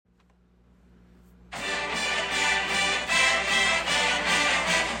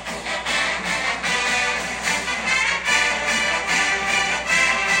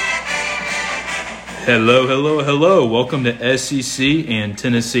Hello, hello, hello. Welcome to SEC and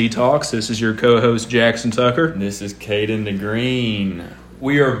Tennessee Talks. This is your co-host, Jackson Tucker. This is Caden the Green.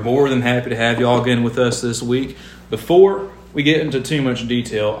 We are more than happy to have y'all again with us this week. Before we get into too much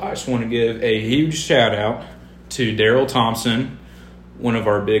detail, I just want to give a huge shout out to Daryl Thompson, one of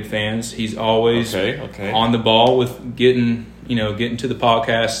our big fans. He's always on the ball with getting to the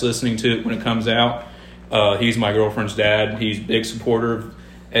podcast, listening to it when it comes out. He's my girlfriend's dad. He's a big supporter of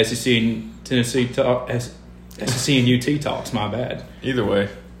SEC and Tennessee talk, SEC and UT talks. My bad. Either way,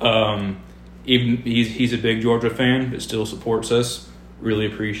 even he's a big Georgia fan, but still supports us. Really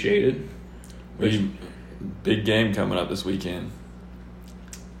appreciate it. Big game coming up this weekend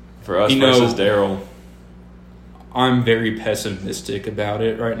for us versus Daryl. I'm very pessimistic about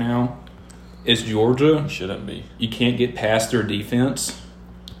it right now. It's Georgia. You shouldn't be. You can't get past their defense.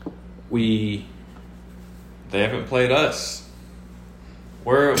 They haven't played us.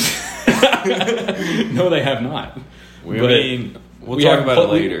 We're no, they have not. We'll talk about it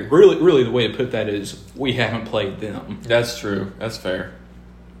later. Really, the way to put that is we haven't played them. That's true. That's fair.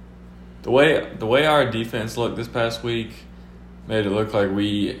 The way our defense looked this past week made it look like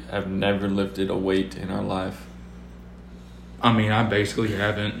we have never lifted a weight in our life. I mean, I basically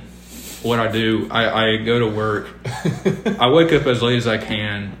haven't. What I do, I go to work. I wake up as late as I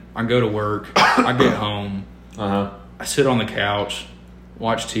can. I go to work. I get home. I sit on the couch,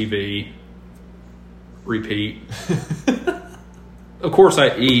 watch TV, repeat. Of course,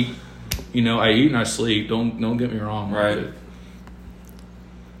 I eat. I eat and I sleep. Don't get me wrong. Right.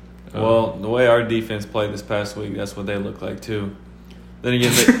 Well, the way our defense played this past week, that's what they look like too. Then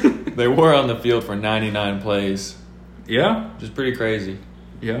again, they were on the field for 99 plays. Yeah. Which is pretty crazy.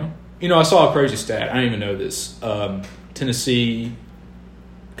 Yeah. I saw a crazy stat. I didn't even know this.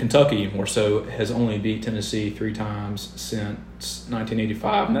 Kentucky, more so, has only beat Tennessee 3 times since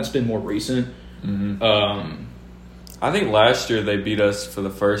 1985, and that's been more recent. Mm-hmm. I think last year they beat us for the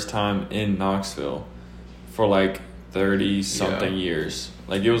first time in Knoxville for 30-something years.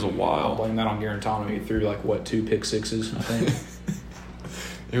 It was a while. I'll blame that on Garantano. He threw 2 pick sixes, I think.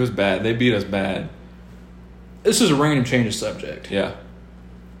 It was bad. They beat us bad. This is a random change of subject. Yeah.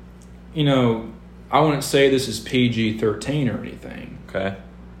 I wouldn't say this is PG-13 or anything. Okay.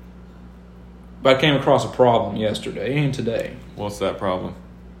 But I came across a problem yesterday and today. What's that problem?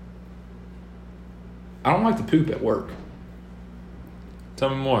 I don't like to poop at work. Tell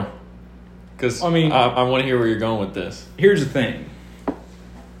me more. Because I want to hear where you're going with this. Here's the thing.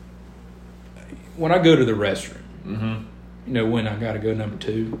 When I go to the restroom, when I got to go number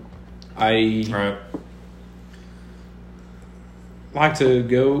 2, I like to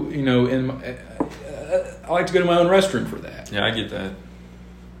go, I like to go to my own restroom for that. Yeah, I get that.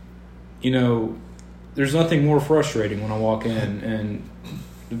 There's nothing more frustrating when I walk in and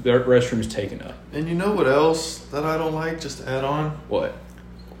the restroom is taken up. And you know what else that I don't like, just to add on? What?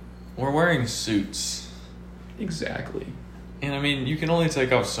 We're wearing suits. Exactly. And you can only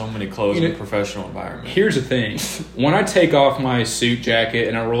take off so many clothes in a professional environment. Here's the thing. When I take off my suit jacket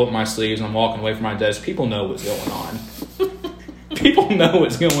and I roll up my sleeves and I'm walking away from my desk, people know what's going on. People know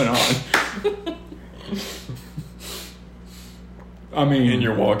what's going on. And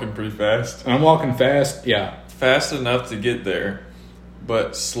you're walking pretty fast. I'm walking fast, yeah. Fast enough to get there,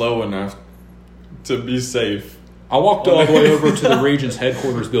 but slow enough to be safe. I walked all the way over to the Regions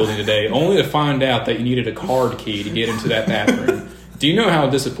headquarters building today, only to find out that you needed a card key to get into that bathroom. Do you know how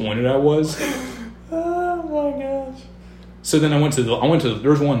disappointed I was? Oh my gosh! So then I went to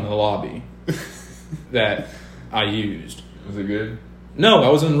there's one in the lobby that I used. Was it good? No, I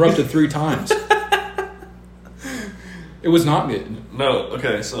was interrupted 3 times. It was not good. No,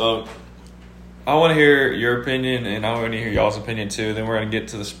 okay, so I want to hear your opinion, and I want to hear y'all's opinion too. Then we're going to get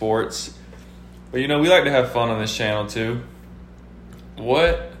to the sports. But, we like to have fun on this channel too.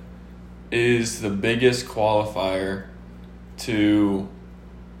 What is the biggest qualifier to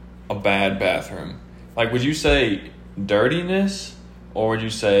a bad bathroom? Would you say dirtiness, or would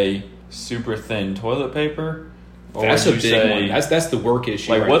you say super thin toilet paper? Or that's a big one. That's the work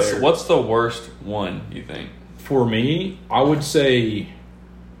issue. What's the worst one, you think? For me, I would say,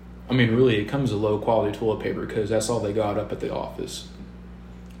 really, it comes to low quality toilet paper because that's all they got up at the office.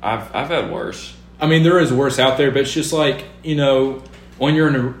 I've had worse. There is worse out there, but it's just when you're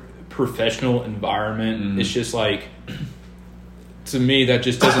in a professional environment, it's just to me, that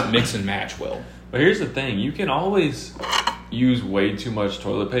just doesn't mix and match well. But here's the thing. You can always use way too much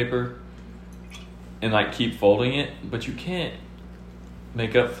toilet paper and keep folding it, but you can't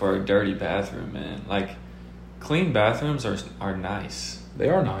make up for a dirty bathroom, man. Clean bathrooms are nice. They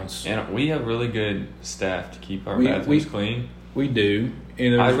are nice. And we have really good staff to keep our bathrooms clean. We do.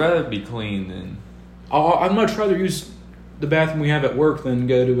 I'd rather be clean than I'd much rather use the bathroom we have at work than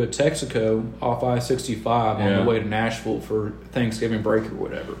go to a Texaco off I-65 on the way to Nashville for Thanksgiving break or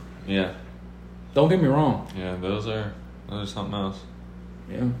whatever. Yeah. Don't get me wrong. Yeah, those are something else.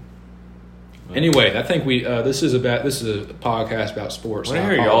 Yeah. Anyway, I think this is a podcast about sports. I want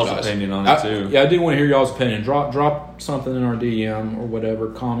to hear y'all's opinion on it too. Yeah, I do want to hear y'all's opinion. Drop something in our DM or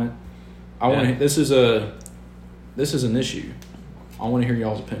whatever. Comment. This is an issue. I want to hear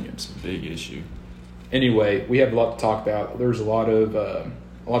y'all's opinions. It's a big issue. Anyway, we have a lot to talk about. There's a lot to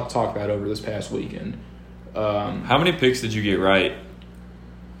talk about over this past weekend. How many picks did you get right?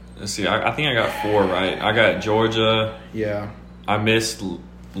 Let's see. I think I got 4 right. I got Georgia. Yeah. I missed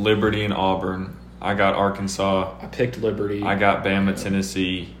Liberty and Auburn. I got Arkansas. I picked Liberty. I got Bama,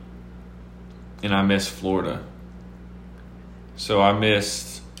 Tennessee. And I missed Florida. So I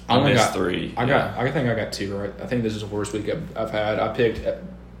missed 3. I think I got 2 right. I think this is the worst week I've had. I've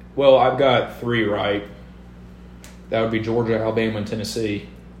got 3 right. That would be Georgia, Alabama, and Tennessee.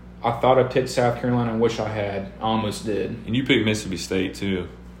 I thought I picked South Carolina. I wish I had. I almost did. And you picked Mississippi State too,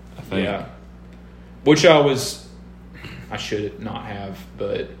 I think. Yeah. Which I should not have.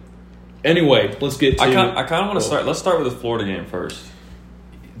 But anyway, let's get to... I kind of want to start... Let's start with the Florida game first.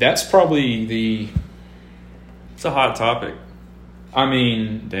 That's probably It's a hot topic. I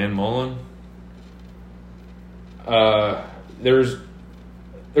mean... Dan Mullen? There's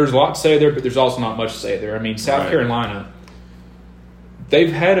a lot to say there, but there's also not much to say there. I mean, South Carolina,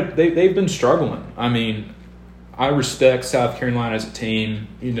 they've been struggling. I mean, I respect South Carolina as a team,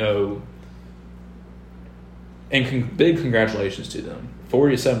 and big congratulations to them.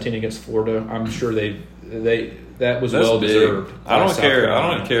 40-17 against Florida. I'm sure that was well deserved. I don't care.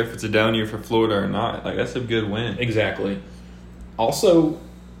 I don't care if it's a down year for Florida or not. Like, that's a good win. Exactly. Also,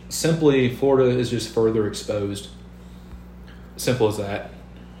 simply, Florida is just further exposed. Simple as that.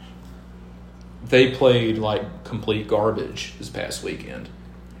 They played like complete garbage this past weekend.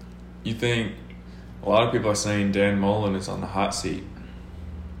 You think a lot of people are saying Dan Mullen is on the hot seat?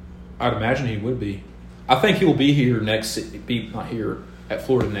 I'd imagine he would be. I think he'll be here not here at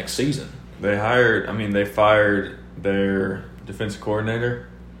Florida next season. They fired their defensive coordinator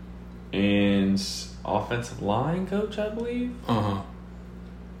and offensive line coach, I believe. Uh-huh.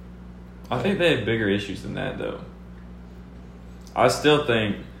 I think they have bigger issues than that, though. I still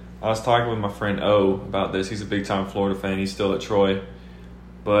think... I was talking with my friend O about this. He's a big-time Florida fan. He's still at Troy.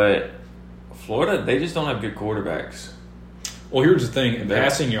 But Florida, they just don't have good quarterbacks. Well, here's the thing. In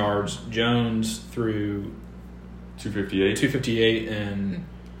passing yards, Jones threw 258, and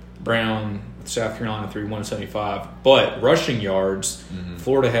Brown, South Carolina, threw 175. But rushing yards,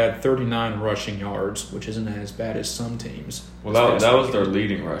 Florida had 39 rushing yards, which isn't as bad as some teams. Well, that was their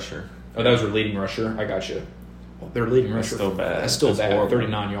leading rusher. Oh, that was their leading rusher. I got you. Their leading rusher. Still bad. That's still bad. Horrible.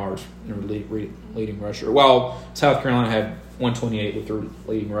 39 yards. Their leading rusher. Well, South Carolina had 128 with their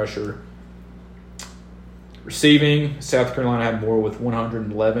leading rusher. Receiving, South Carolina had more with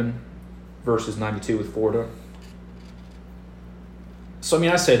 111 versus 92 with Florida. So,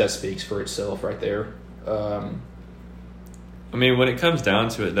 I say that speaks for itself right there. When it comes down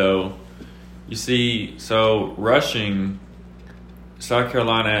to it, though, you see, so rushing, South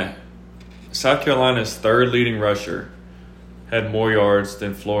Carolina's third leading rusher had more yards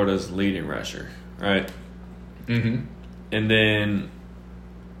than Florida's leading rusher, right? Mm-hmm. And then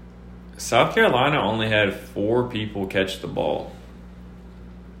South Carolina only had 4 people catch the ball.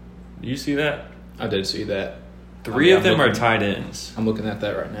 Do you see that? I did see that. 3 of them are tight ends. I'm looking at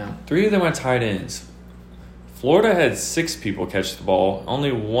that right now. 3 of them are tight ends. Florida had 6 people catch the ball.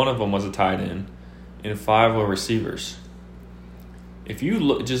 Only 1 of them was a tight end, and 5 were receivers. If you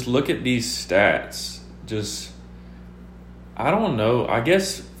look at these stats, I don't know. I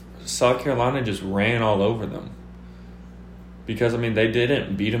guess South Carolina just ran all over them. Because, they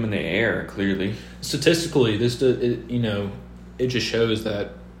didn't beat them in the air, clearly. Statistically, it just shows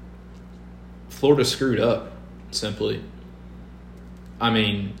that Florida screwed up, simply.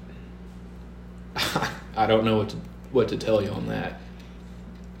 I don't know what to tell you on that.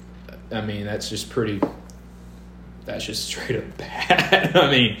 That's just straight up bad.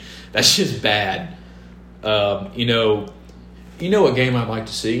 That's just bad. You know what game I'd like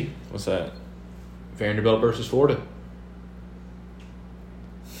to see? What's that? Vanderbilt versus Florida.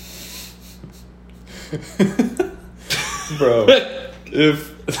 Bro,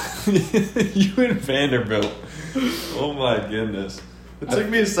 if you and Vanderbilt, oh my goodness. It took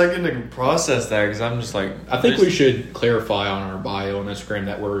me a second to process that because I'm just like... I think we should clarify on our bio on Instagram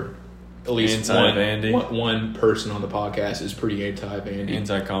that we're at least one person on the podcast is pretty anti-Vandy.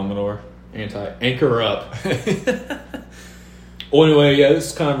 Anti-Commodore. Anchor up. Well, anyway, yeah,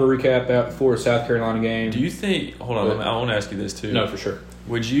 this is kind of a recap out before the South Carolina game. Do you think? Hold on, I want to ask you this too. No, for sure.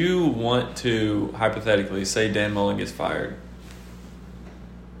 Would you want to hypothetically say Dan Mullen gets fired?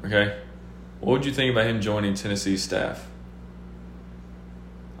 Okay, what would you think about him joining Tennessee's staff?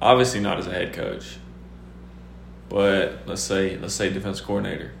 Obviously, not as a head coach, but let's say defense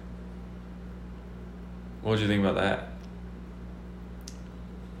coordinator. What would you think about that?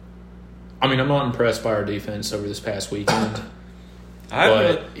 I mean, I'm not impressed by our defense over this past weekend.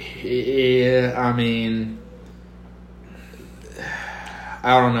 Yeah, I mean,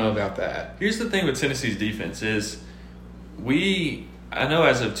 I don't know about that. Here's the thing with Tennessee's defense is I know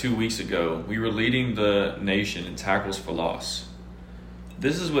as of 2 weeks ago, we were leading the nation in tackles for loss.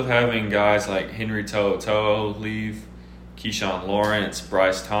 This is with having guys like Henry To'oTo'o leave, Keyshawn Lawrence,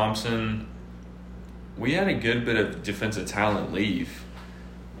 Bryce Thompson. We had a good bit of defensive talent leave.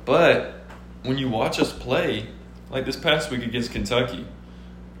 But when you watch us play, like this past week against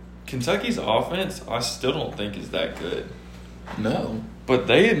Kentucky's offense, I still don't think is that good. No. But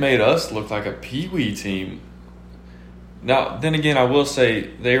they had made us look like a peewee team. Now, then again, I will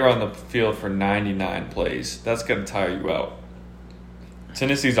say they were on the field for 99 plays. That's going to tire you out.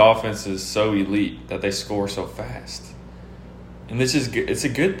 Tennessee's offense is so elite that they score so fast. And it's a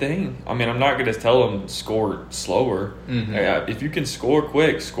good thing. I mean, I'm not going to tell them score slower. Mm-hmm. If you can score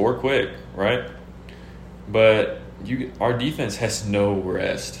quick, right? But our defense has no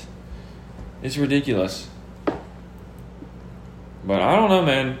rest. It's ridiculous. But I don't know,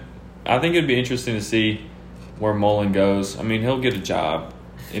 man. I think it'd be interesting to see where Mullen goes. I mean, he'll get a job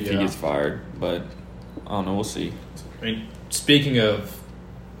if he gets fired. But I don't know. We'll see. I mean, speaking of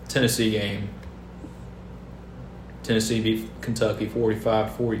Tennessee game, Tennessee beat Kentucky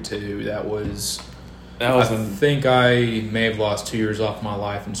 45-42. I think I may have lost 2 years off my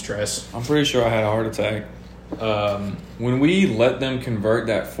life in stress. I'm pretty sure I had a heart attack. When we let them convert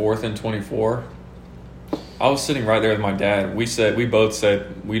that 4th and 24, I was sitting right there with my dad. We both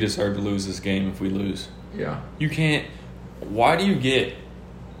said we deserve to lose this game if we lose. Yeah. You can't. Why do you get?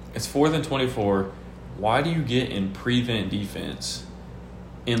 It's 4th and 24. Why do you get in prevent defense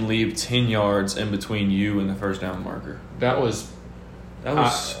and leave 10 yards in between you and the first down marker? That was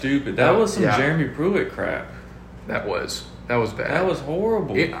stupid. That was some Jeremy Pruitt crap. That was bad. That was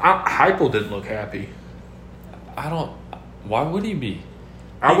horrible. Heupel didn't look happy. Why would he be?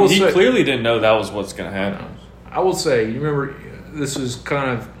 He clearly didn't know that was what's going to happen. I will say, you remember, this is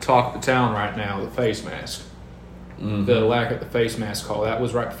kind of talk of the town right now, the face mask. Mm-hmm. The lack of the face mask call. That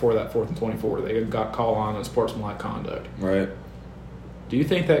was right before that 4th and 24. They got called on unsportsmanlike conduct. Right. Do you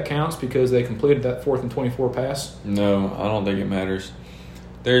think that counts because they completed that 4th and 24 pass? No, I don't think it matters.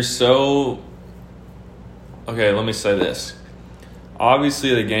 Okay, let me say this.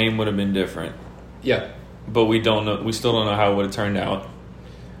 Obviously, the game would have been different. Yeah. But we don't know. We still don't know how it would have turned out.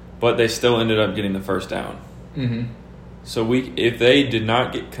 But they still ended up getting the first down. Mm-hmm. So if they did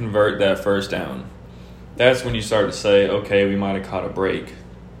not convert that first down, that's when you start to say, okay, we might have caught a break.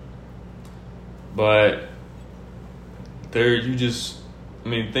 But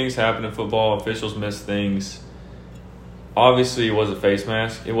things happen in football. Officials miss things. Obviously, it was a face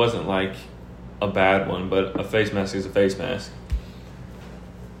mask. It wasn't like a bad one, but a face mask is a face mask.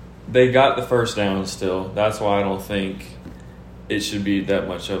 They got the first down still. That's why I don't think it should be that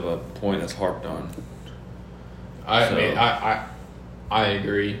much of a point that's harped on. I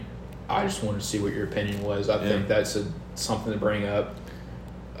agree. I just wanted to see what your opinion was. I think that's something to bring up.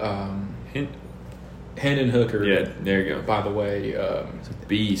 Hendon Hooker. Yeah, there you go. By the way, he's a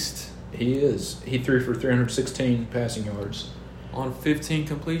beast. He is. He threw for 316 passing yards on 15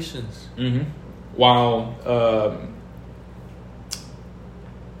 completions. Mm-hmm. While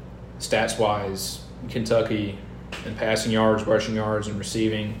stats-wise, Kentucky in passing yards, rushing yards, and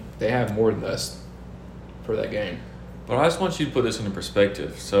receiving, they have more than us for that game. But I just want you to put this into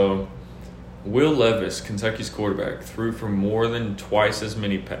perspective. So, Will Levis, Kentucky's quarterback, threw for more than twice as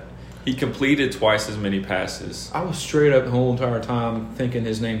many he completed twice as many passes. I was straight up the whole entire time thinking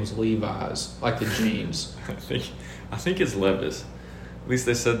his name was Levi's, like the jeans. I think it's Levis. At least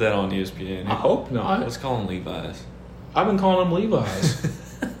they said that on ESPN. I hope not. Let's call him Levi's. I've been calling him Levi's.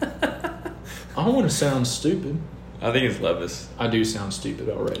 I don't want to sound stupid. I think it's Levis. I do sound stupid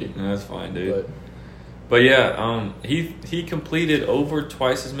already. No, that's fine, dude. But yeah, he completed over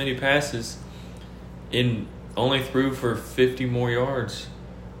twice as many passes and only threw for 50 more yards.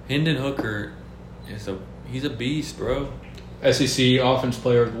 Hendon Hooker he's a beast, bro. SEC Offense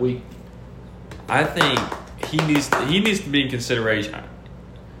Player of the Week. I think he needs to be in consideration.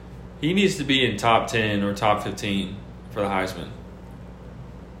 He needs to be in top 10 or top 15 for the Heisman.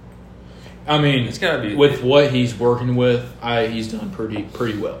 I mean, It's gotta be with what he's working with. He's done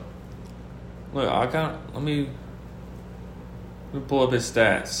pretty well. Look, let me pull up his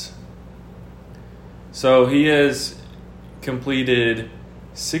stats. So he has completed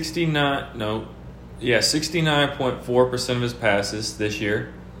 69.4% of his passes this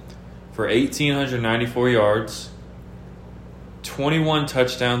year for 1,894 yards, 21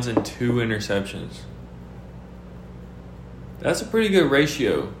 touchdowns, and 2 interceptions. That's a pretty good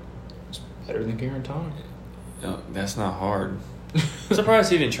ratio. It's better than Garen Thomas. No, that's not hard. I'm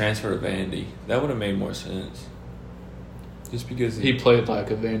surprised he didn't transfer to Vandy. That would have made more sense. Just because He played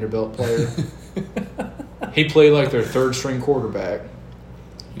like a Vanderbilt player. He played like their third string quarterback.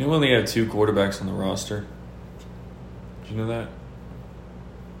 You know we only have 2 quarterbacks on the roster? Did you know that?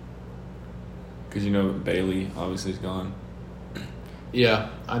 Because you know Bailey obviously is gone. Yeah,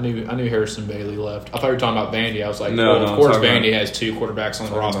 I knew Harrison Bailey left. I thought you were talking about Vandy. I was like, No, of course Vandy has 2 quarterbacks on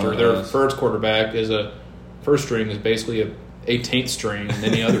the roster. Their us. first quarterback is a first string is basically a 18th string in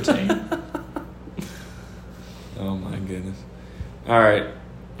any other team. Oh my goodness. All right.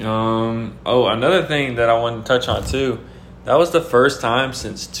 Another thing that I wanted to touch on too. That was the first time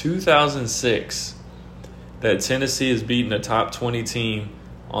since 2006 that Tennessee has beaten a top 20 team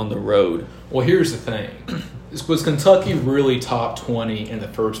on the road. Well, here's the thing. Was Kentucky really top 20 in the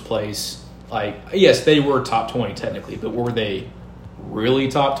first place? Like, yes, they were top 20 technically, but were they really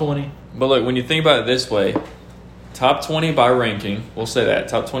top 20? But look, when you think about it this way, top 20 by ranking, we'll say that,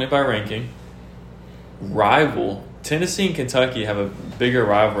 top 20 by ranking, rival, Tennessee and Kentucky have a bigger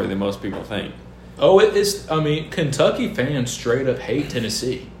rivalry than most people think. Oh, Kentucky fans straight up hate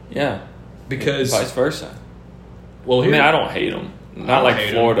Tennessee. Yeah. Because Vice versa. Well, I don't hate them. Not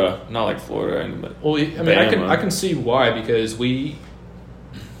like Florida. Not like Florida. But well, I can see why, because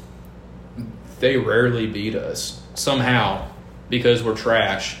they rarely beat us somehow because we're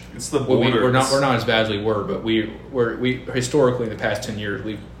trash. It's the border. We're not as bad as we were, but we historically in the past 10 years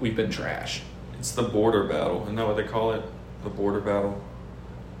we've been trash. It's the border battle. Isn't that what they call it? The border battle.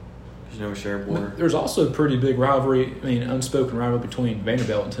 Because we share a border. There's also a pretty big rivalry. Unspoken rivalry between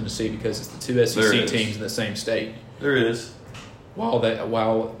Vanderbilt and Tennessee because it's the 2 SEC teams in the same state. There is. While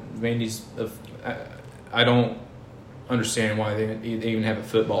Vandy's, I don't understand why they even have a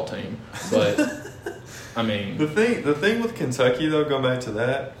football team, but the thing with Kentucky though, going back to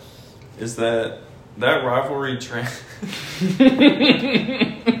that, is that rivalry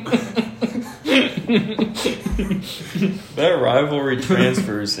that rivalry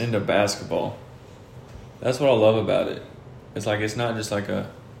transfers into basketball. That's what I love about it. It's like it's not just like a.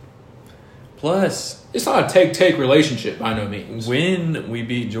 Plus, it's not a take relationship by no means. When we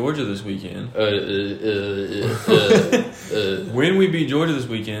beat Georgia this weekend,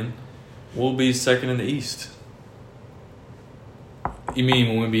 we'll be second in the East. You mean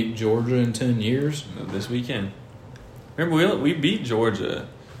when we beat Georgia in 10 years? No, this weekend. Remember, we beat Georgia.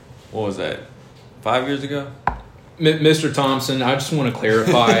 What was that? 5 years ago. Mr. Thompson, I just want to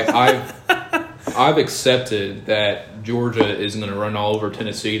clarify. I've accepted that Georgia is going to run all over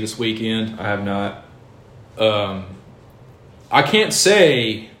Tennessee this weekend. I have not. I can't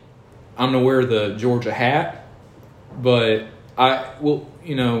say I'm going to wear the Georgia hat, but I'll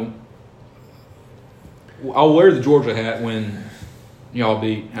wear the Georgia hat when y'all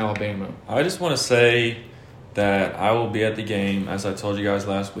beat Alabama. I just want to say that I will be at the game, as I told you guys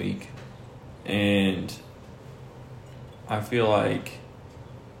last week, and I feel like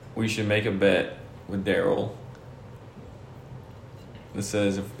we should make a bet with Daryl that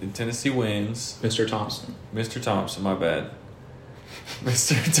says if Tennessee wins... Mr. Thompson, my bad.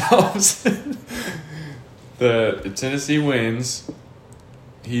 Mr. Thompson. If Tennessee wins,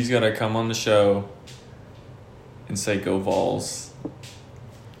 he's going to come on the show and say, "Go Vols."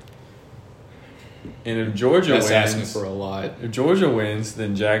 And if Georgia wins... That's asking for a lot. If Georgia wins,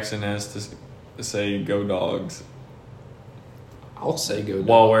 then Jackson has to say, "Go Dogs." I'll say go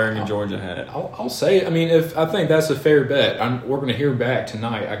while wearing a Georgia hat. I'll say. If I think that's a fair bet, we're going to hear back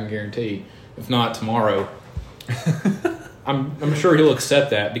tonight. I can guarantee. If not tomorrow, I'm sure he'll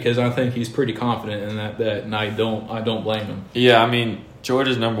accept that because I think he's pretty confident in that bet, and I don't blame him. Yeah,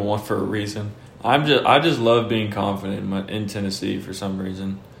 Georgia's number one for a reason. I just love being confident in Tennessee for some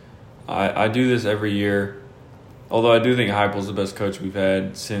reason. I do this every year. Although I do think Heupel's the best coach we've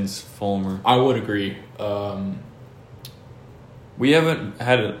had since Fulmer. I would agree. We haven't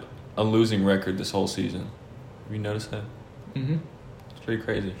had a losing record this whole season. Have you noticed that? Mm-hmm. It's pretty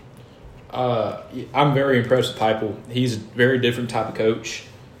crazy. I'm very impressed with Heupel. He's a very different type of coach.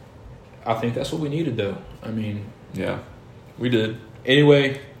 I think that's what we needed, though. Yeah, we did.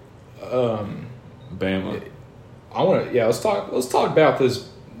 Anyway, Bama. Let's talk about this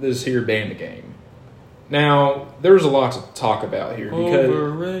this here Bama game. Now, there's a lot to talk about here because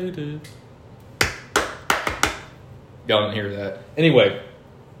Overrated. y'all didn't hear that. Anyway,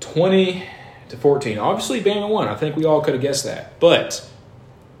 20-14. Obviously, Bama won. I think we all could have guessed that, but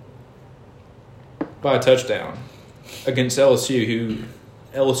by a touchdown against LSU, who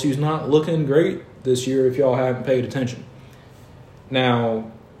LSU's not looking great this year. If y'all haven't paid attention,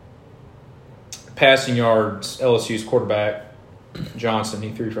 now passing yards, LSU's quarterback Johnson,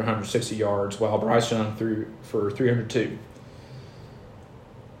 he threw for 160 yards, while Bryce Young threw for 302.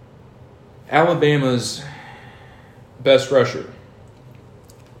 Alabama's best rusher,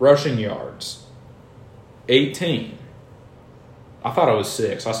 rushing yards, 18. I thought it was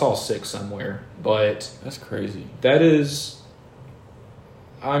 6. I saw 6 somewhere, but That's crazy. that is,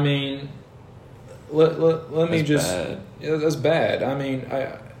 I mean, let me That's just. bad. Yeah, that's bad. I mean,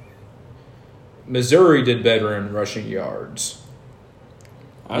 Missouri did better in rushing yards.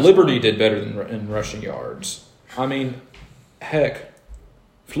 Liberty did better in rushing yards. I mean, heck,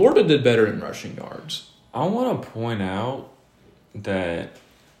 Florida did better in rushing yards. I want to point out that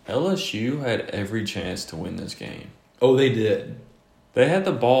LSU had every chance to win this game. Oh, they did. They had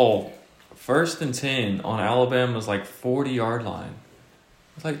the ball 1st and 10 on Alabama's 40-yard line.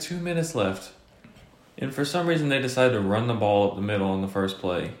 With 2 minutes left. And for some reason, they decided to run the ball up the middle on the first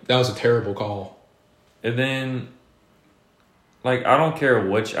play. That was a terrible call. And then, I don't care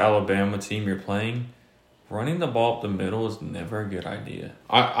which Alabama team you're playing, running the ball up the middle is never a good idea.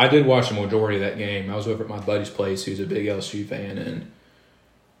 I did watch the majority of that game. I was over at my buddy's place, who's a big LSU fan, and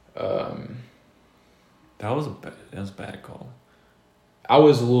That was a bad call. I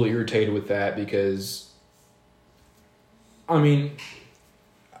was a little irritated with that because, I mean,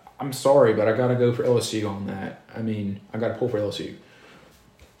 I'm sorry, but I got to go for LSU on that. I mean, I got to pull for LSU.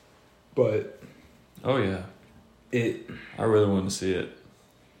 But Oh, yeah. I really wanted to see it.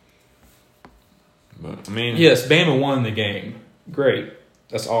 But, I mean... Yes, Bama won the game. Great.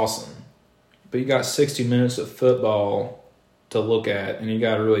 That's awesome. But you got 60 minutes of football to look at, and you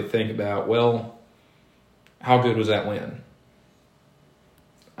got to really think about, well, how good was that win?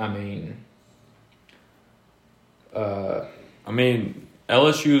 I mean...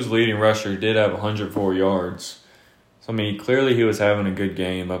 LSU's leading rusher did have 104 yards. So, clearly he was having a good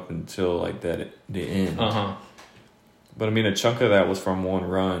game up until, the end. Uh-huh. But, a chunk of that was from one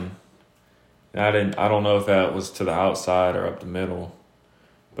run. And I don't know if that was to the outside or up the middle.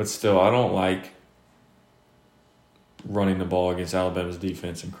 But still, I don't like running the ball against Alabama's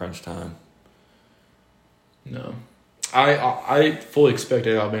defense in crunch time. No. I fully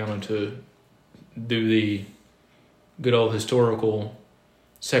expected Alabama to do the good old historical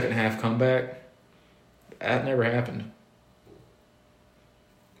second half comeback. That never happened.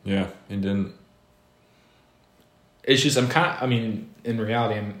 Yeah, it didn't. It's just in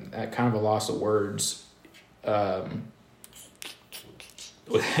reality, I'm at kind of a loss of words. In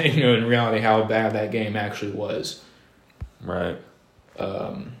reality, how bad that game actually was. Right.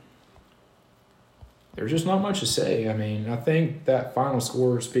 There's just not much to say. I think that final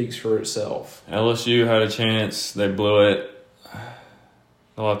score speaks for itself. LSU had a chance. They blew it.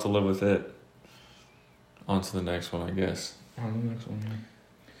 They'll have to live with it. On to the next one, I guess. On the next one, yeah.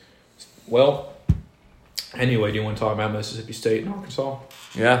 Well, anyway, do you want to talk about Mississippi State and Arkansas?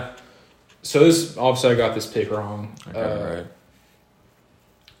 Yeah. So this, obviously, I got this pick wrong. I got it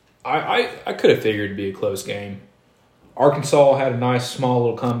right. I could have figured it'd be a close game. Arkansas had a nice small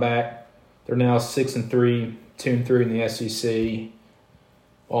little comeback. They're now 6-3, 2-3 in the SEC.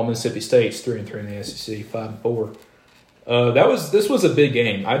 While Mississippi State's 3-3 in the SEC, 5-4. This was a big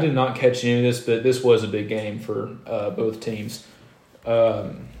game. I did not catch any of this, but this was a big game for both teams.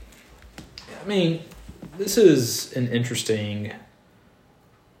 This is an interesting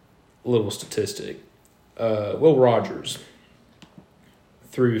little statistic. Will Rogers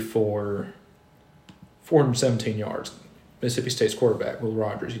threw for 417 yards. Mississippi State's quarterback, Will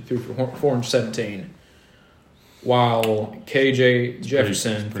Rogers, he threw for 417, while KJ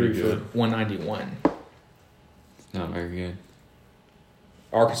Jefferson threw for 191. Not very good.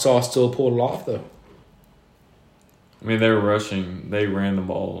 Arkansas still pulled it off, though. They were rushing. They ran the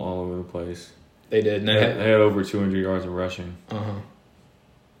ball all over the place. They did. And They had over 200 yards of rushing. Uh-huh.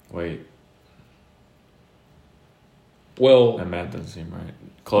 Wait. Well, That math doesn't seem right.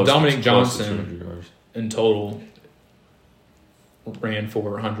 Close. Dominic close to Johnson 200 yards. in total ran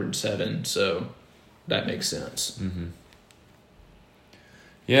for 107, so that makes sense. Mm-hmm.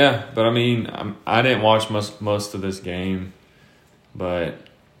 Yeah, but I didn't watch most of this game, but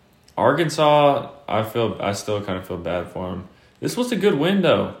Arkansas, I still kind of feel bad for them. This was a good win,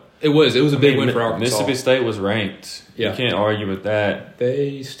 though. It was a big win for Arkansas. Mississippi State was ranked. Yeah. You can't argue with that.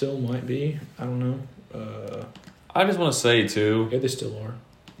 They still might be. I don't know. I just want to say, too, Yeah, they still are.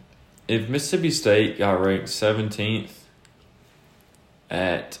 if Mississippi State got ranked 17th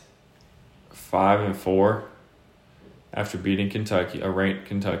at 5-4 after beating Kentucky, a ranked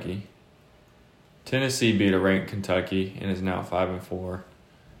Kentucky, Tennessee beat a ranked Kentucky and is now 5-4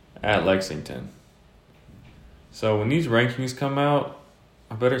 at Lexington. So when these rankings come out,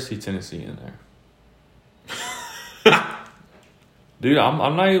 I better see Tennessee in there. Dude,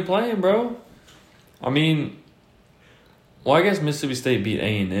 I'm not even playing, bro. I mean, well, I guess Mississippi State beat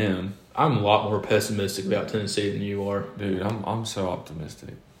A&M. I'm a lot more pessimistic about Tennessee than you are. Dude, I'm so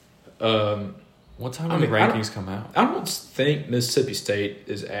optimistic. What time do I the mean, rankings come out? I don't think Mississippi State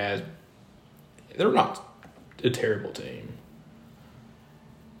is as... They're not a terrible team.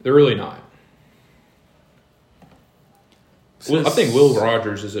 They're really not. Well, I think Will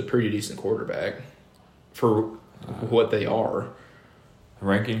Rogers is a pretty decent quarterback for what they are. The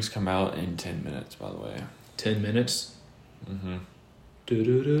rankings come out in 10 minutes, by the way. 10 minutes. Mm-hmm. It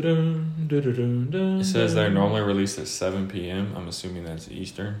It says they're normally released at 7 p.m. I'm assuming that's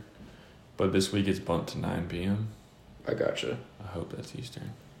Eastern. But this week it's bumped to 9 p.m. I gotcha. I hope that's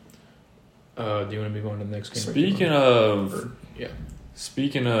Eastern. Do you want to move on to the next game?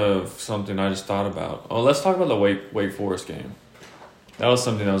 Speaking of something I just thought about. Oh, let's talk about the Wake Forest game. That was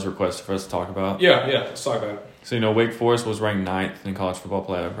something that was requested for us to talk about. Yeah, let's talk about it. So, Wake Forest was ranked 9th in college football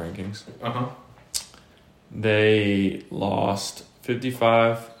playoff rankings. Uh-huh. They lost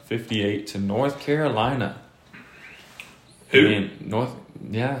 55-58 to North Carolina. Who?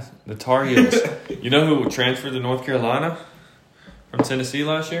 The Tar Heels. You know who transferred to North Carolina from Tennessee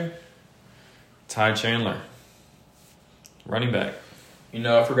last year? Ty Chandler. Running back.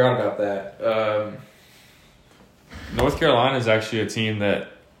 I forgot about that. North Carolina is actually a team that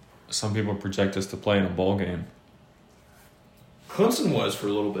some people project us to play in a bowl game. Clemson was for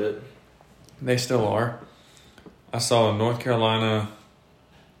a little bit. They still are. I saw North Carolina,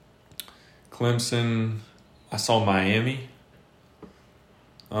 Clemson. I saw Miami.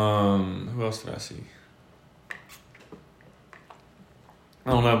 Who else did I see?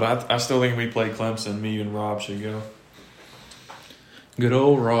 I don't know, but I still think we play Clemson. Me and Rob should go. Good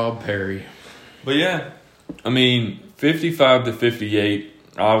old Rob Perry. But yeah, 55-58.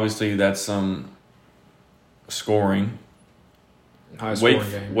 Obviously, that's some scoring. High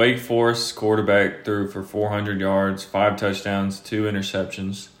scoring game. Wake Forest quarterback threw for 400 yards, 5 touchdowns, 2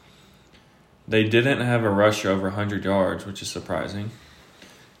 interceptions. They didn't have a rusher over 100 yards, which is surprising.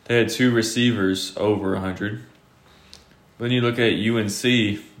 They had 2 receivers over 100. Then you look at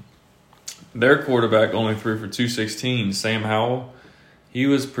UNC, their quarterback only threw for 216. Sam Howell, he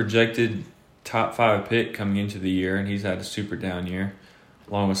was projected top 5 pick coming into the year, and he's had a super down year,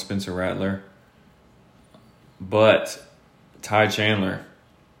 along with Spencer Rattler. But Ty Chandler,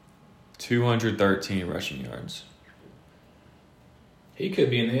 213 rushing yards. He could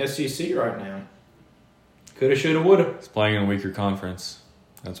be in the SEC right now. Coulda, shoulda, woulda. He's playing in a weaker conference.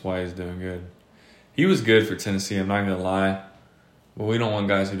 That's why he's doing good. He was good for Tennessee, I'm not going to lie. But we don't want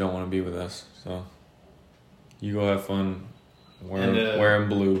guys who don't want to be with us. So you go have fun wearing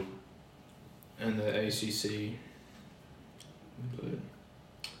blue. And the ACC. But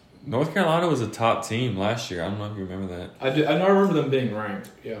North Carolina was a top team last year. I don't know if you remember that. I remember them being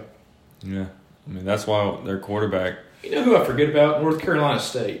ranked, yeah. Yeah. That's why their quarterback. You know who I forget about? North Carolina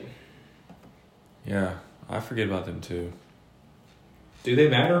State. Yeah, I forget about them too. Do they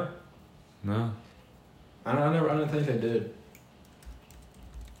matter? No. I don't think they did.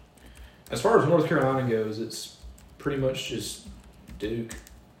 As far as North Carolina goes, it's pretty much just Duke,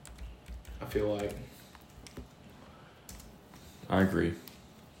 I feel like. I agree.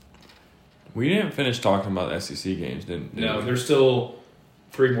 We didn't finish talking about SEC games, didn't we? No, there's still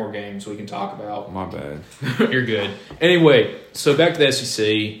 3 more games we can talk about. My bad. You're good. Anyway, so back to the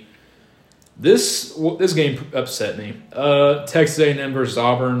SEC. This game upset me. Texas A&M versus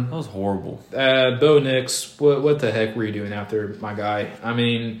Auburn. That was horrible. Bo Nix, what the heck were you doing out there, my guy?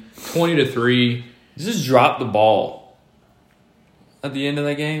 20-3. You just dropped the ball. At the end of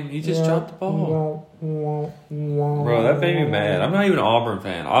that game, he just dropped the ball. Bro, that made me mad. I'm not even an Auburn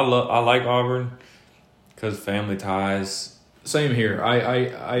fan. I like Auburn because family ties. Same here.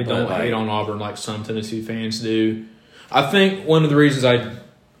 I don't hate on Auburn like some Tennessee fans do. I think one of the reasons I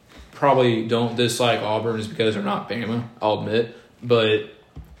probably don't dislike Auburn is because they're not Bama, I'll admit. But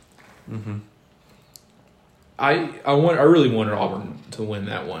I really wanted Auburn to win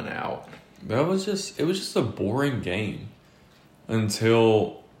that one out. It was just a boring game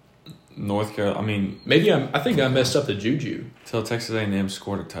until North Carolina. I mean, I think I messed up the juju. till Texas A&M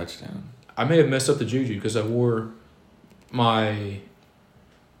scored a touchdown. I may have messed up the juju because I wore my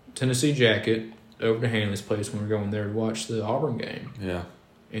Tennessee jacket over to Hanley's place when we were going there to watch the Auburn game. Yeah.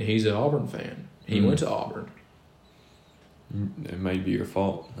 And he's an Auburn fan. He went to Auburn. It may be your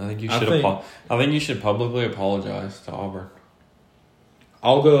fault. I think you I should. think- I think you should publicly apologize to Auburn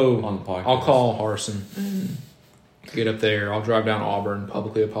I'll go. on the podcast. I'll call Harson and get up there. I'll drive down to Auburn,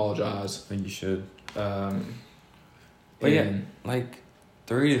 publicly apologize. I think you should. But But yeah, like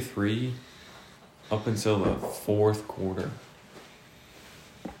 3-3 up until the fourth quarter.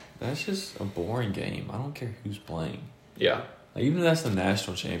 That's just a boring game. I don't care who's playing. yeah. Like, even if that's the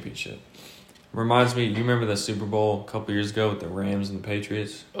national championship. Reminds me, you remember the Super Bowl a couple years ago with the Rams and the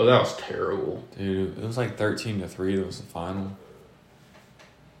Patriots? Oh, that was terrible. Dude, it was like 13-3. That was the final.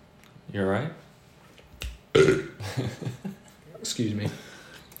 You alright? Excuse me.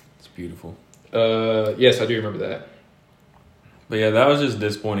 It's beautiful. Yes, I do remember that. But yeah, that was just a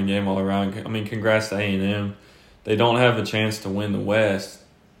disappointing game all around. I mean, congrats to A&M. They don't have a chance to win the West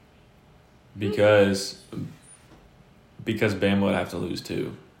because Bama would have to lose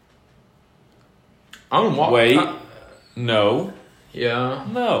too. I don't know. Wait. No. Yeah,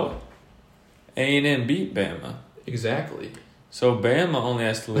 No. A&M beat Bama. exactly. So Bama only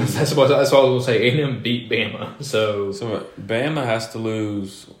has to lose. That's what I was going to say. A&M beat Bama. So Bama has to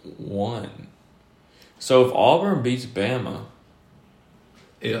lose one. So if Auburn beats Bama,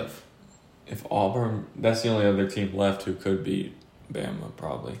 if Auburn, that's the only other team left who could beat Bama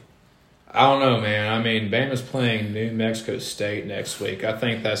probably. I don't know, man. I mean, Bama's playing New Mexico State next week. I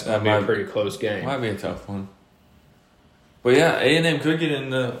think that's going to be a pretty close game. Might be a tough one. But yeah, A&M could get in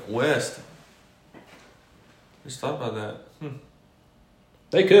the West. Just thought about that.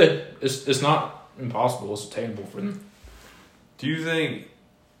 They could. It's not impossible. It's attainable for them. Do you think?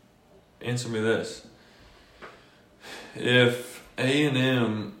 Answer me this: if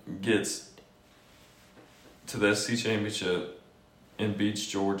A&M gets to the SEC championship and beats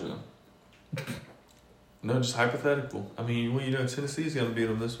Georgia, no, just hypothetical. I mean, what you know, Tennessee's going to beat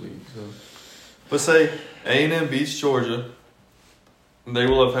them this week. So, but say A&M beats Georgia, they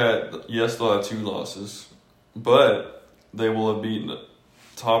will have had they'll have 2 losses, but they will have beaten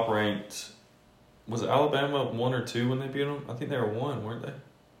top ranked. Was it Alabama 1 or 2 when they beat them? I think they were 1, weren't they?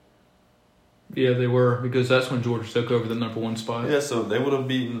 Yeah, they were, because that's when Georgia took over the number 1 spot. Yeah, so they would have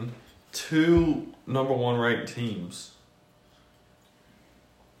beaten 2 number 1 ranked teams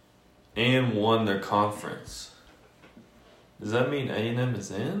and won their conference. Does that mean A&M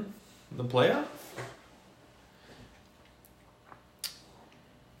is in the playoff?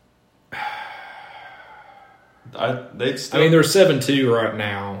 They're 7-2 right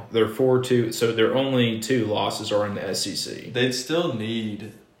now. They're 4-2, so their only 2 losses are in the SEC. They'd still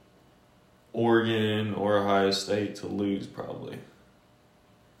need Oregon or Ohio State to lose, probably.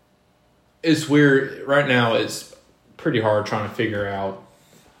 It's weird. Right now, it's pretty hard trying to figure out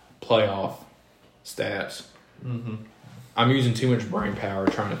playoff stats. Mm-hmm. I'm using too much brain power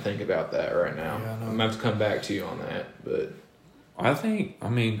trying to think about that right now. Yeah, I know. I'm going to have to come back to you on that. But I think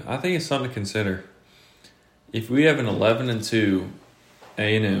it's something to consider. If we have an 11-2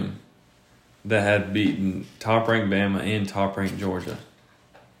 A&M that had beaten top-ranked Bama and top-ranked Georgia,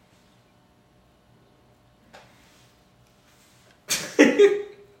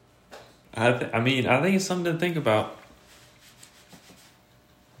 I think it's something to think about.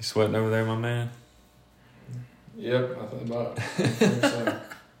 You sweating over there, my man? yep, I thought about it.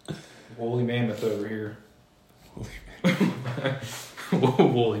 Woolly mammoth over here.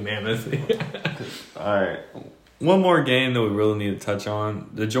 Woolly mammoth. All right. One more game that we really need to touch on.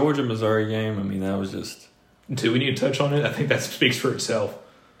 The Georgia-Missouri game, that was just... Do we need to touch on it? I think that speaks for itself.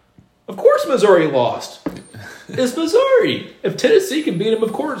 Of course Missouri lost. It's Missouri. If Tennessee can beat them,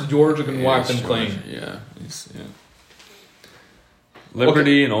 of course Georgia can wipe them clean. Yeah.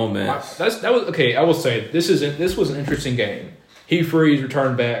 Liberty and Ole Miss. That was okay. I will say this was an interesting game. Hugh Freeze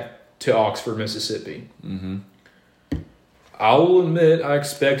returned back to Oxford, Mississippi. Mm-hmm. I will admit I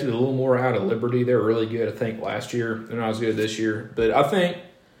expected a little more out of Liberty. They were really good, I think, last year. They're not as good this year. But I think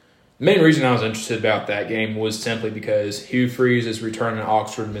the main reason I was interested about that game was simply because Hugh Freeze is returning to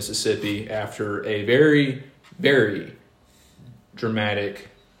Oxford, Mississippi after a very, very dramatic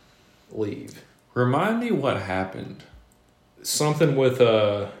leave. Remind me what happened. Something with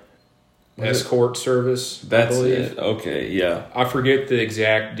escort service, That's I believe. it. Okay, yeah. I forget the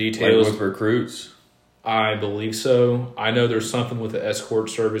exact details. Like with recruits? I believe so. I know there's something with the escort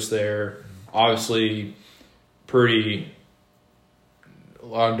service there. Obviously, a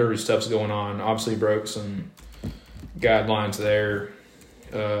lot of dirty stuff's going on. Obviously broke some guidelines there.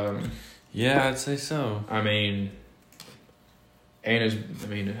 Yeah, I'd say so. I mean,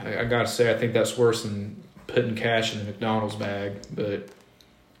 I gotta say, I think that's worse than putting cash in the McDonald's bag. But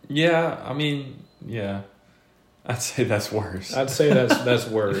Yeah, I mean, yeah. I'd say that's worse. I'd say that's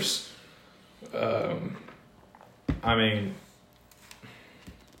worse. I mean,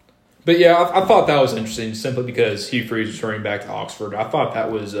 but yeah, I thought that was interesting simply because Hugh Freeze was turning back to Oxford. I thought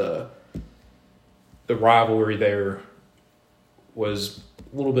that was the rivalry there was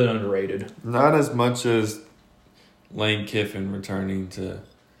a little bit underrated. Not as much as Lane Kiffin returning to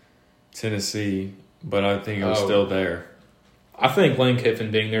Tennessee, but I think it was still there. I think Lane Kiffin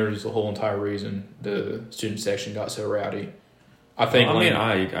being there is the whole entire reason the student section got so rowdy. I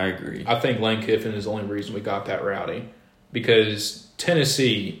agree. I think Lane Kiffin is the only reason we got that rowdy because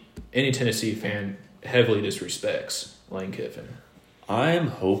any Tennessee fan heavily disrespects Lane Kiffin. I am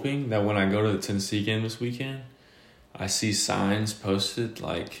hoping that when I go to the Tennessee game this weekend, I see signs posted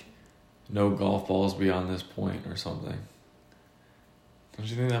like "No golf balls beyond this point" or something. Don't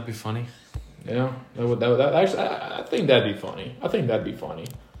you think that'd be funny? Yeah, that actually, I think that'd be funny.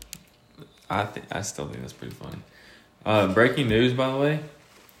 I still think that's pretty funny. Breaking news, by the way.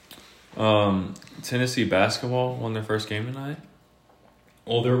 Tennessee basketball won their first game tonight.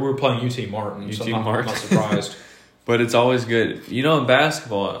 Well, we're playing UT Martin, so I'm not surprised. But it's always good. You know, in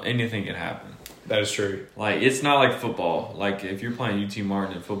basketball, anything can happen. That is true. Like, it's not like football. Like, if you're playing UT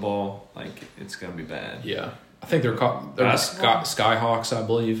Martin in football, like, it's going to be bad. Yeah. I think they're Skyhawks, I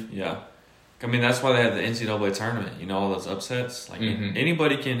believe. Yeah. I mean, that's why they have the NCAA tournament. You know, all those upsets. Like,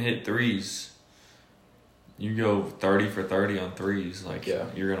 anybody can hit threes. You go 30 for 30 on threes. Like,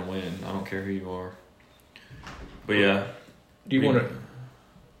 you're going to win. I don't care who you are. But, yeah. Do you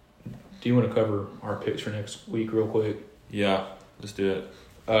want to cover our picks for next week real quick? Yeah. Let's do it.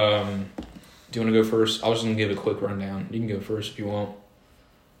 Do you want to go first? I was going to give a quick rundown. You can go first if you want.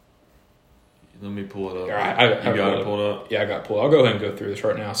 Let me pull it up. All right, you got it pulled up? Yeah, I got it pulled up. I'll go ahead and go through this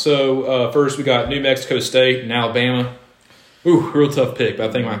right now. So, first we got New Mexico State and Alabama. Ooh, real tough pick, but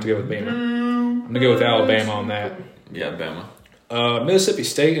I think I have to go with Bama. I'm going to go with Alabama on that. Yeah, Bama. Mississippi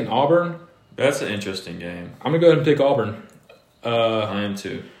State and Auburn. That's an interesting game. I'm going to go ahead and pick Auburn. I am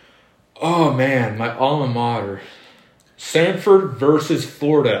too. Oh, man, my alma mater. Samford versus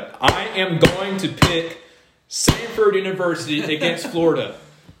Florida. I am going to pick Samford University against Florida.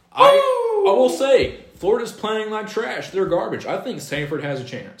 I will say, Florida's playing like trash. They're garbage. I think Samford has a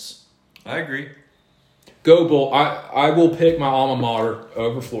chance. I agree. Go Bull. I will pick my alma mater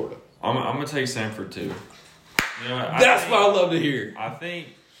over Florida. I'm going to take Samford too. You know, That's what I love to hear. I think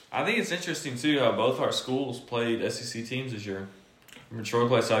it's interesting too how both our schools played SEC teams this year. Troy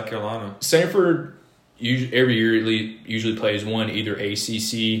played South Carolina. Samford every year usually plays one, either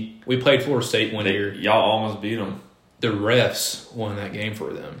ACC. We played Florida State one year. Y'all almost beat them. The refs won that game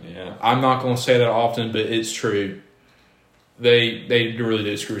for them. Yeah. I'm not going to say that often, but it's true. They really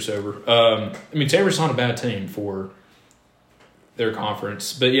did screw us over. Samford's not a bad team for their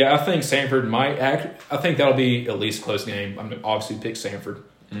conference. But, yeah, I think Samford might act. I think that'll be at least a close game. I'm going to obviously pick Samford.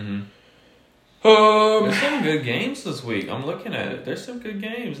 Mm-hmm. There's some good games this week. I'm looking at it. There's some good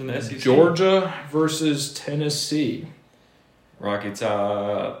games in the SEC. Georgia versus Tennessee. Rocky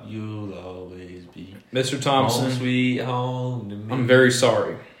Top, you'll always be. Mr. Thompson. Home sweet home to me. I'm very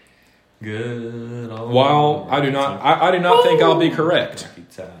sorry. Good. While I do not think I'll be correct.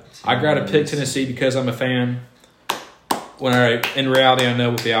 I got to pick Tennessee because I'm a fan. In reality, I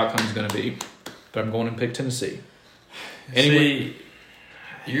know what the outcome is going to be, but I'm going to pick Tennessee. Anyway,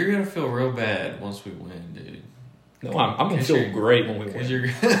 you're going to feel real bad once we win, dude. No, I'm going to feel great when we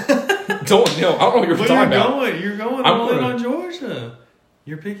win. I don't know what you're talking about. You're going all in on Georgia.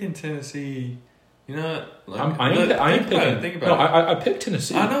 You're picking Tennessee. You know what? I ain't picking. Think about it. I picked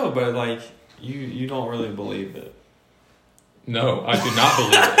Tennessee. I know, but like you don't really believe it. No, I do not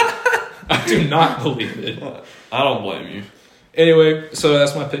believe it. I do not believe it. I don't blame you. Anyway, so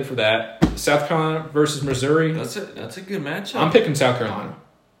that's my pick for that. South Carolina versus Missouri. That's a good matchup. I'm picking South Carolina.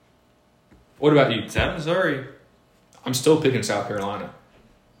 What about you? It's at Missouri. I'm still picking South Carolina.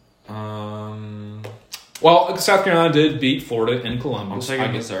 Well, South Carolina did beat Florida in Columbus. I'm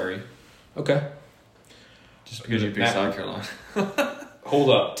taking Missouri. Okay. Just because you picked South Carolina. Hold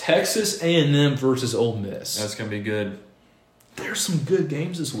up. Texas A&M versus Ole Miss. That's going to be good. There's some good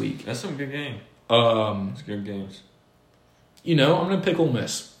games this week. That's some good game. It's good games. I'm going to pick Ole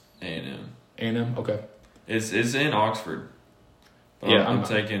Miss. A&M. A&M? Okay. It's in Oxford. Yeah, I'm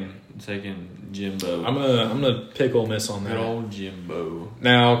taking Jimbo. I'm gonna pick Ole Miss on that. Good old Jimbo.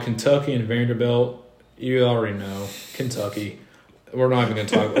 Now Kentucky and Vanderbilt, you already know Kentucky. We're not even gonna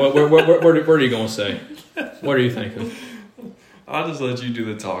talk. What are you gonna say? What are you thinking? I'll just let you do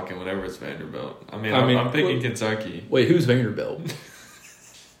the talking whenever it's Vanderbilt. I'm picking Kentucky. Wait, who's Vanderbilt?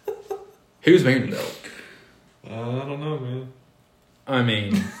 Who's Vanderbilt? I don't know, man. I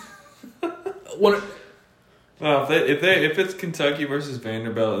mean, what? No, if it's Kentucky versus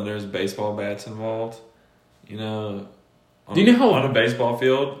Vanderbilt and there's baseball bats involved, Do you know how on a baseball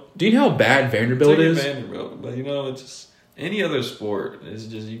field? Do you know how bad Vanderbilt is? Vanderbilt, but it's just any other sport is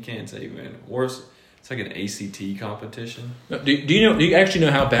just you can't say Vanderbilt. Worse, it's like an ACT competition. No, do you actually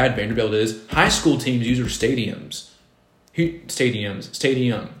know how bad Vanderbilt is? High school teams use their stadium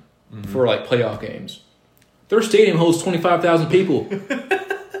for like playoff games. Their stadium holds 25,000 people.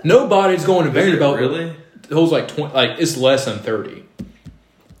 Nobody's going to Vanderbilt. Really? It holds like 20. Like it's less than 30.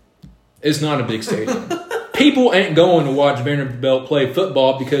 It's not a big stadium. People ain't going to watch Vanderbilt play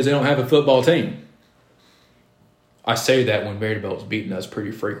football because they don't have a football team. I say that when Vanderbilt's beating us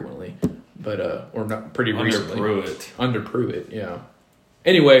pretty frequently, but or not pretty recently. Under Pruitt, yeah.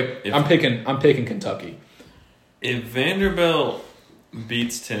 Anyway, I'm picking Kentucky. If Vanderbilt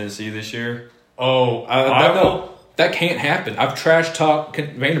beats Tennessee this year, that can't happen. I've trash talked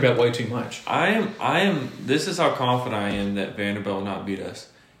Vanderbilt way too much. I am. This is how confident I am that Vanderbilt will not beat us.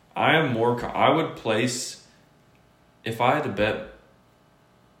 I would place, if I had to bet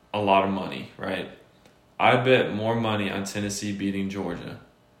a lot of money, right? I'd bet more money on Tennessee beating Georgia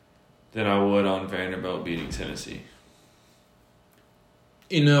than I would on Vanderbilt beating Tennessee.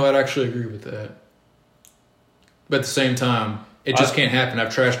 I'd actually agree with that. But at the same time, it just can't happen.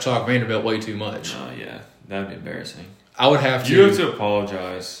 I've trash talked Vanderbilt way too much. Oh, yeah. That'd be embarrassing. I would have to. You have to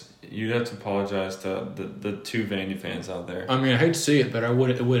apologize. You'd have to apologize to the two Vandy fans out there. I mean, I hate to see it, but it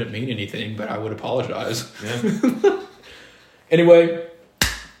wouldn't mean anything, but I would apologize. Yeah. Anyway,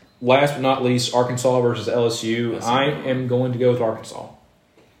 last but not least, Arkansas versus LSU. I am going to go with Arkansas.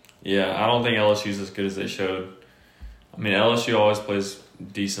 Yeah, I don't think LSU's as good as they showed. I mean, LSU always plays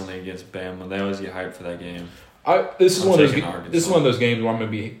decently against Bama. They always get hyped for that game. This is one of those games where I'm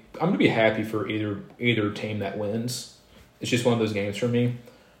gonna be happy for either team that wins. It's just one of those games for me.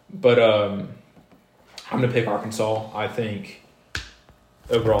 But I'm gonna pick Arkansas. I think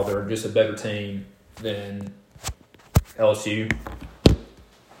overall they're just a better team than LSU.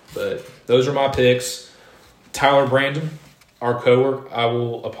 But those are my picks. Tyler Brandon, our coworker. I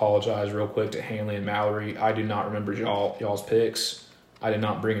will apologize real quick to Hanley and Mallory. I do not remember y'all's picks. I did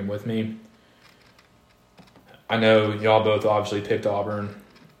not bring them with me. I know y'all both obviously picked Auburn.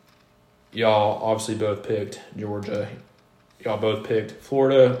 Y'all obviously both picked Georgia. Y'all both picked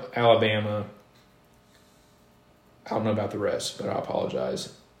Florida, Alabama. I don't know about the rest, but I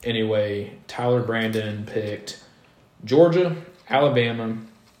apologize. Anyway, Tyler Brandon picked Georgia, Alabama.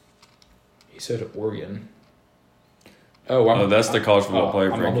 He said Oregon. That's the college football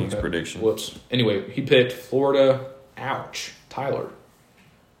player rankings prediction. Whoops. Anyway, he picked Florida. Ouch. Tyler.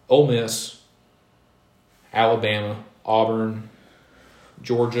 Ole Miss. Alabama, Auburn,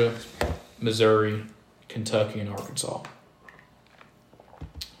 Georgia, Missouri, Kentucky, and Arkansas.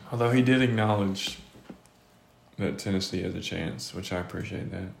 Although he did acknowledge that Tennessee has a chance, which I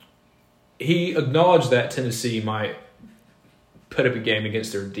appreciate that. He acknowledged that Tennessee might put up a game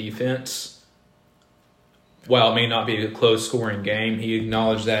against their defense. While it may not be a close-scoring game, he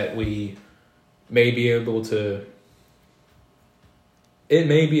acknowledged that we may be able to... It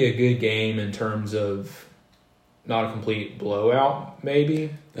may be a good game in terms of not a complete blowout, maybe.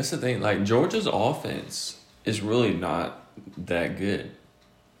 That's the thing. Like, Georgia's offense is really not that good.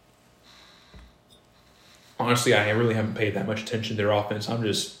 Honestly, I really haven't paid that much attention to their offense. I'm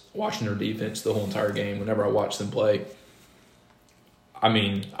just watching their defense the whole entire game whenever I watch them play. I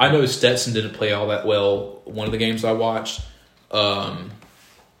mean, I know Stetson didn't play all that well one of the games I watched. But,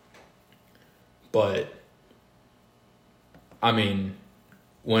 I mean,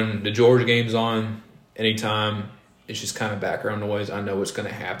 when the Georgia game's on, anytime, it's just kind of background noise. I know what's going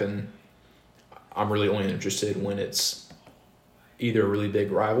to happen. I'm really only interested when it's either a really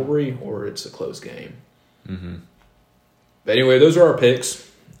big rivalry or it's a close game. Mm-hmm. But anyway, those are our picks.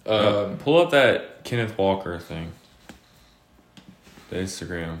 Pull up that Kenneth Walker thing. The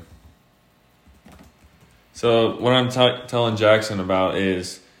Instagram. So what I'm telling Jackson about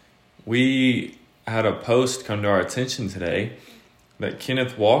is we had a post come to our attention today that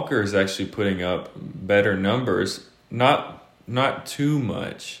Kenneth Walker is actually putting up better numbers, not too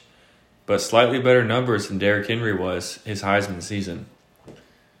much, but slightly better numbers than Derrick Henry was his Heisman season.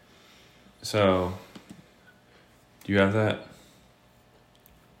 So, do you have that?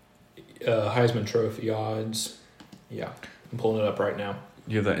 Heisman Trophy odds. Yeah, I'm pulling it up right now.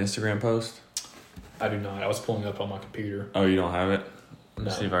 You have that Instagram post? I do not. I was pulling it up on my computer. Oh, you don't have it? No.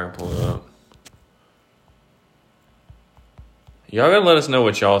 Let's see if I can pull it up. Y'all gotta let us know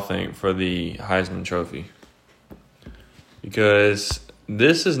what y'all think for the Heisman Trophy. Because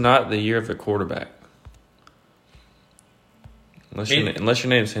this is not the year of the quarterback. Unless your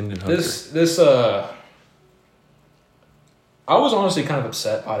name's Hendon Hooker. I was honestly kind of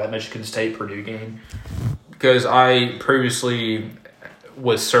upset by that Michigan State-Purdue game because I previously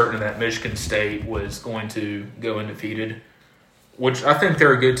was certain that Michigan State was going to go undefeated, which I think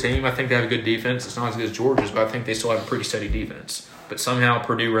they're a good team. I think they have a good defense. It's not as good as Georgia's, but I think they still have a pretty steady defense. But somehow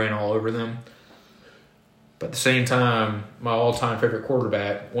Purdue ran all over them. But at the same time, my all-time favorite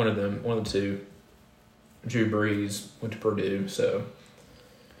quarterback, one of the two, Drew Brees, went to Purdue. So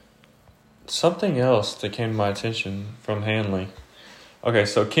something else that came to my attention from Hanley. Okay,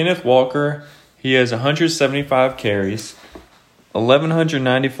 so Kenneth Walker, he has 175 carries,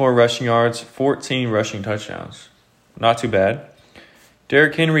 1,194 rushing yards, 14 rushing touchdowns. Not too bad.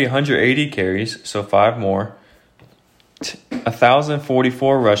 Derrick Henry, 180 carries, so 5 more.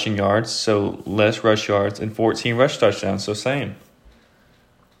 1,044 rushing yards, so less rush yards, and 14 rush touchdowns, so same.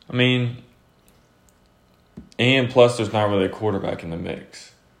 I mean, and plus there's not really a quarterback in the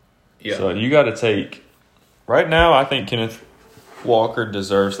mix. yeah. So you got to take. Right now, I think Kenneth Walker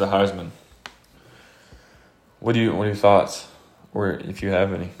deserves the Heisman. What are your thoughts, or if you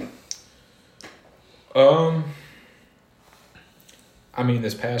have any? I mean,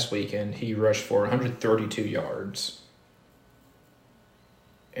 this past weekend he rushed for 132 yards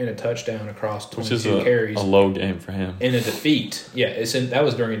and a touchdown across 22 carries. A low game for him. In a defeat. Yeah, that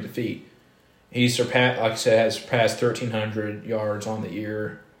was during a defeat. He surpassed, like I said, has surpassed 1,300 yards on the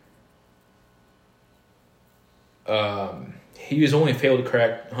year. He has only failed to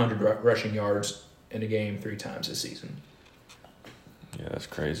crack 100 rushing yards in a game 3 times this season. Yeah, that's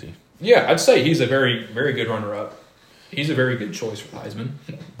crazy. Yeah, I'd say he's a very, very good runner-up. He's a very good choice for Heisman.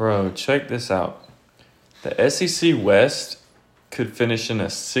 Bro, check this out. The SEC West could finish in a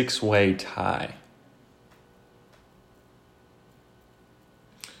 6-way tie.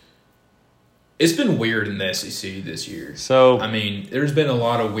 It's been weird in the SEC this year. So, I mean, there's been a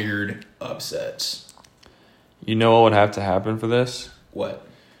lot of weird upsets. You know what would have to happen for this? What?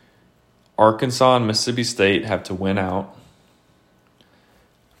 Arkansas and Mississippi State have to win out.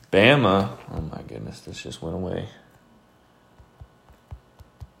 Bama, oh my goodness, this just went away.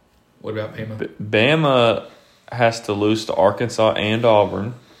 What about Bama? Bama has to lose to Arkansas and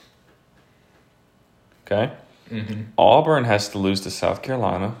Auburn. Okay? Mm-hmm. Auburn has to lose to South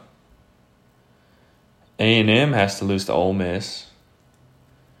Carolina. A&M has to lose to Ole Miss.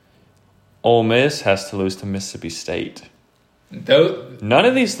 Ole Miss has to lose to Mississippi State. None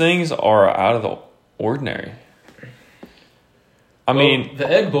of these things are out of the ordinary. I mean, the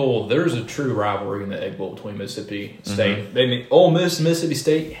Egg Bowl, there's a true rivalry in the Egg Bowl between Mississippi State. Mm-hmm. Ole Miss and Mississippi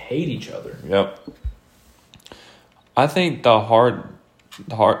State hate each other. Yep. I think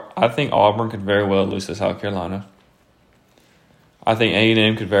I think Auburn could very well lose to South Carolina. I think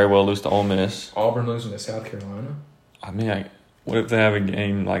A&M could very well lose to Ole Miss. Auburn losing to South Carolina? I mean, what if they have a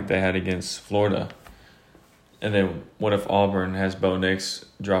game like they had against Florida? And then what if Auburn has Bo Nix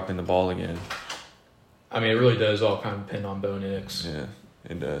dropping the ball again? I mean, it really does all kind of depend on Bo Nix. Yeah,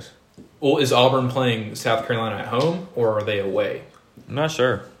 it does. Well, is Auburn playing South Carolina at home, or are they away? I'm not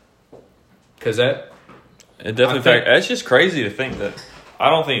sure. Because that... It's just crazy to think that... I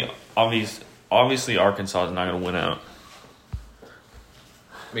don't think... Obviously, Arkansas is not going to win out.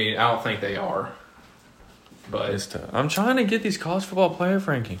 I mean, I don't think they are. But it's tough. I'm trying to get these college football player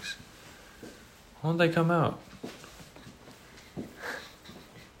rankings. Why don't they come out?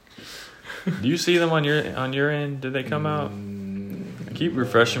 Do you see them on your end? Did they come out? I keep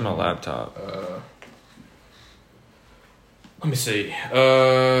refreshing my laptop. Let me see.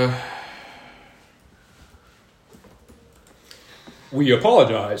 We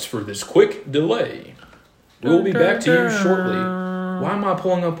apologize for this quick delay. We'll be back to you shortly. Why am I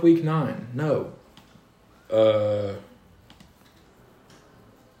pulling up week 9? No.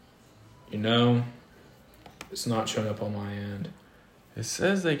 It's not showing up on my end. It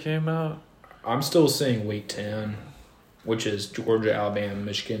says they came out. I'm still seeing week 10, which is Georgia, Alabama,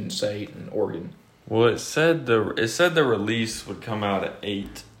 Michigan State, and Oregon. Well, it said the release would come out at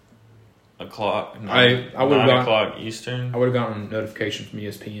 8 o'clock. 9 o'clock Eastern. I would have gotten a notification from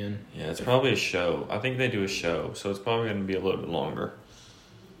ESPN. Yeah, it's probably a show. I think they do a show, so it's probably going to be a little bit longer.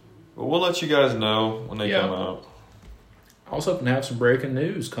 But we'll let you guys know when they come out. I was hoping to have some breaking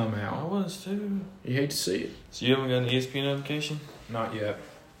news come out. I was too. You hate to see it. So you haven't got an ESPN notification? Not yet.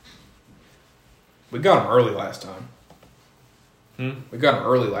 We got them early last time. We got them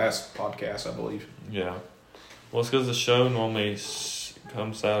early last podcast, I believe. Yeah. Well, it's because the show normally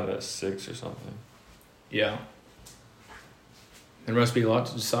comes out at 6 or something. Yeah. There must be a lot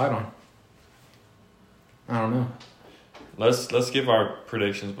to decide on. I don't know. Let's give our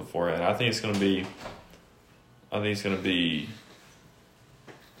predictions beforehand. I think it's gonna be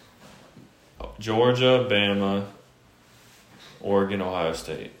Georgia, Bama, Oregon, Ohio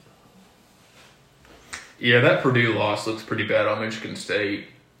State. Yeah, that Purdue loss looks pretty bad on Michigan State.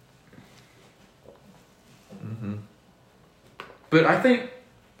 Mm-hmm. But I think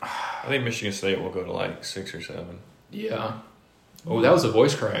Michigan State will go to like 6 or 7. yeah. Oh, that was a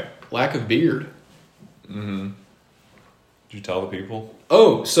voice crack. Lack of beard. Mm-hmm. Did you tell the people?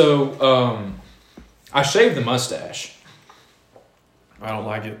 Oh, so I shaved the mustache. I don't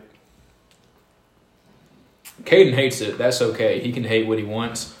like it. Caden hates it. That's okay. He can hate what he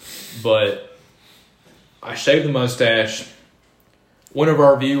wants. But I shaved the mustache. One of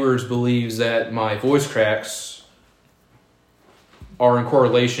our viewers believes that my voice cracks are in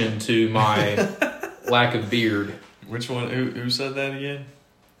correlation to my lack of beard. Which one? Who said that again?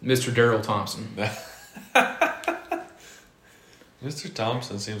 Mr. Daryl Thompson. Mr.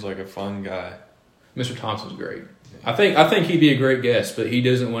 Thompson seems like a fun guy. Mr. Thompson's great. I think he'd be a great guest, but he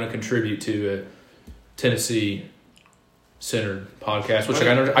doesn't want to contribute to a Tennessee-centered podcast, which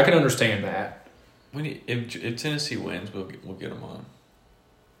I can understand that. If Tennessee wins, we'll get him on.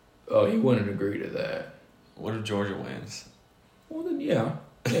 Oh, he wouldn't agree to that. What if Georgia wins? Well, then, yeah,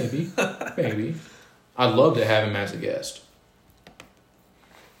 maybe. Maybe. I'd love to have him as a guest.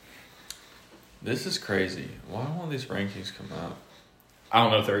 This is crazy. Why won't these rankings come out? I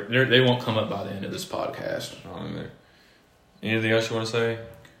don't know if they won't come up by the end of this podcast. I don't know. Anything else you want to say?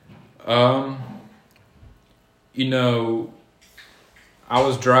 You know, I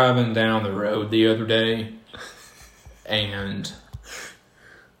was driving down the road the other day, and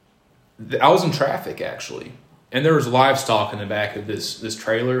I was in traffic, actually. And there was livestock in the back of this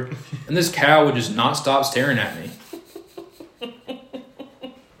trailer, and this cow would just not stop staring at me.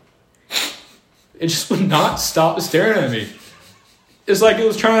 It just would not stop staring at me. It's like it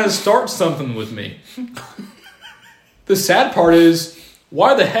was trying to start something with me. The sad part is,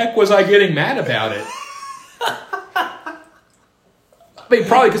 why the heck was I getting mad about it? I mean,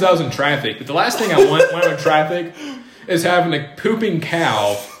 probably because I was in traffic. But the last thing I want when I'm in traffic is having a pooping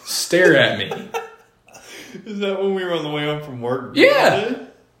cow stare at me. Is that when we were on the way home from work? Yeah.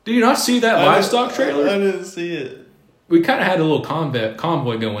 Did you not see that livestock trailer? I didn't see it. We kind of had a little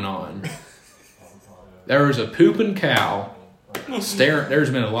convoy going on. There was a pooping cow staring. There's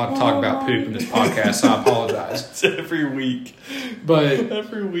been a lot of talk about poop in this podcast, so I apologize. It's every week. But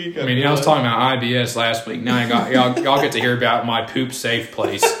every week. I was talking about IBS last week. Now y'all get to hear about my poop safe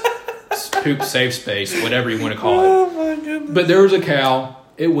place, poop safe space, whatever you want to call it. Oh my goodness! But there was a cow.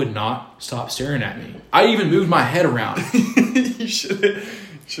 It would not stop staring at me. I even moved my head around. You should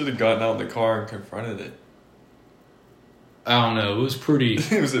have gotten out in the car and confronted it. I don't know. It was pretty.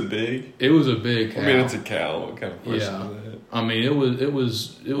 Was it big? It was a big cow. I mean, it's a cow. What kind of person is that? I mean, it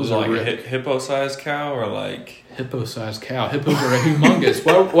was like a hippo-sized cow or like hippo-sized cow. Hippos are humongous.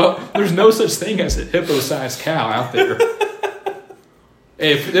 Well, there's no such thing as a hippo-sized cow out there.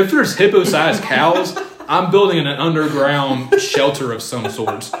 If there's hippo-sized cows, I'm building an underground shelter of some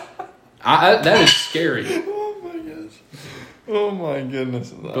sort. That is scary. Oh my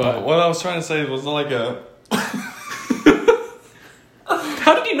goodness! But what I was trying to say was like a.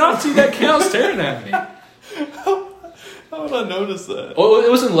 How did you not see that cow staring at me? How did I notice that? Well, it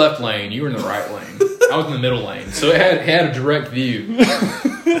was in the left lane. You were in the right lane. I was in the middle lane, so it had a direct view,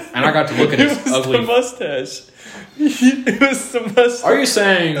 and I got to look at his ugly mustache. It was the mustache. Are you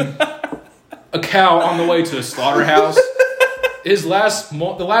saying a cow on the way to a slaughterhouse? The last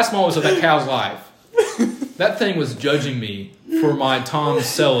moments of that cow's life, that thing was judging me for my Tom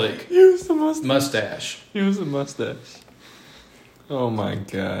Selleck mustache. He was a mustache. Oh my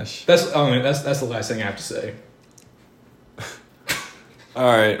gosh. That's the last thing I have to say. All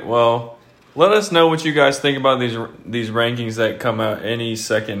right. Well, let us know what you guys think about these rankings that come out any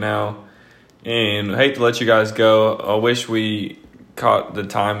second now. And I hate to let you guys go. I wish we caught the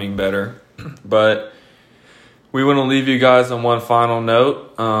timing better, but we want to leave you guys on one final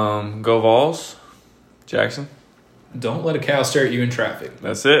note. Go Vols, Jackson. Don't let a cow stare at you in traffic.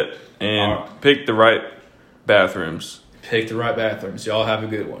 That's it. And pick the right bathrooms. Pick the right bathrooms. Y'all have a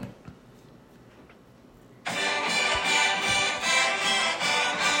good one.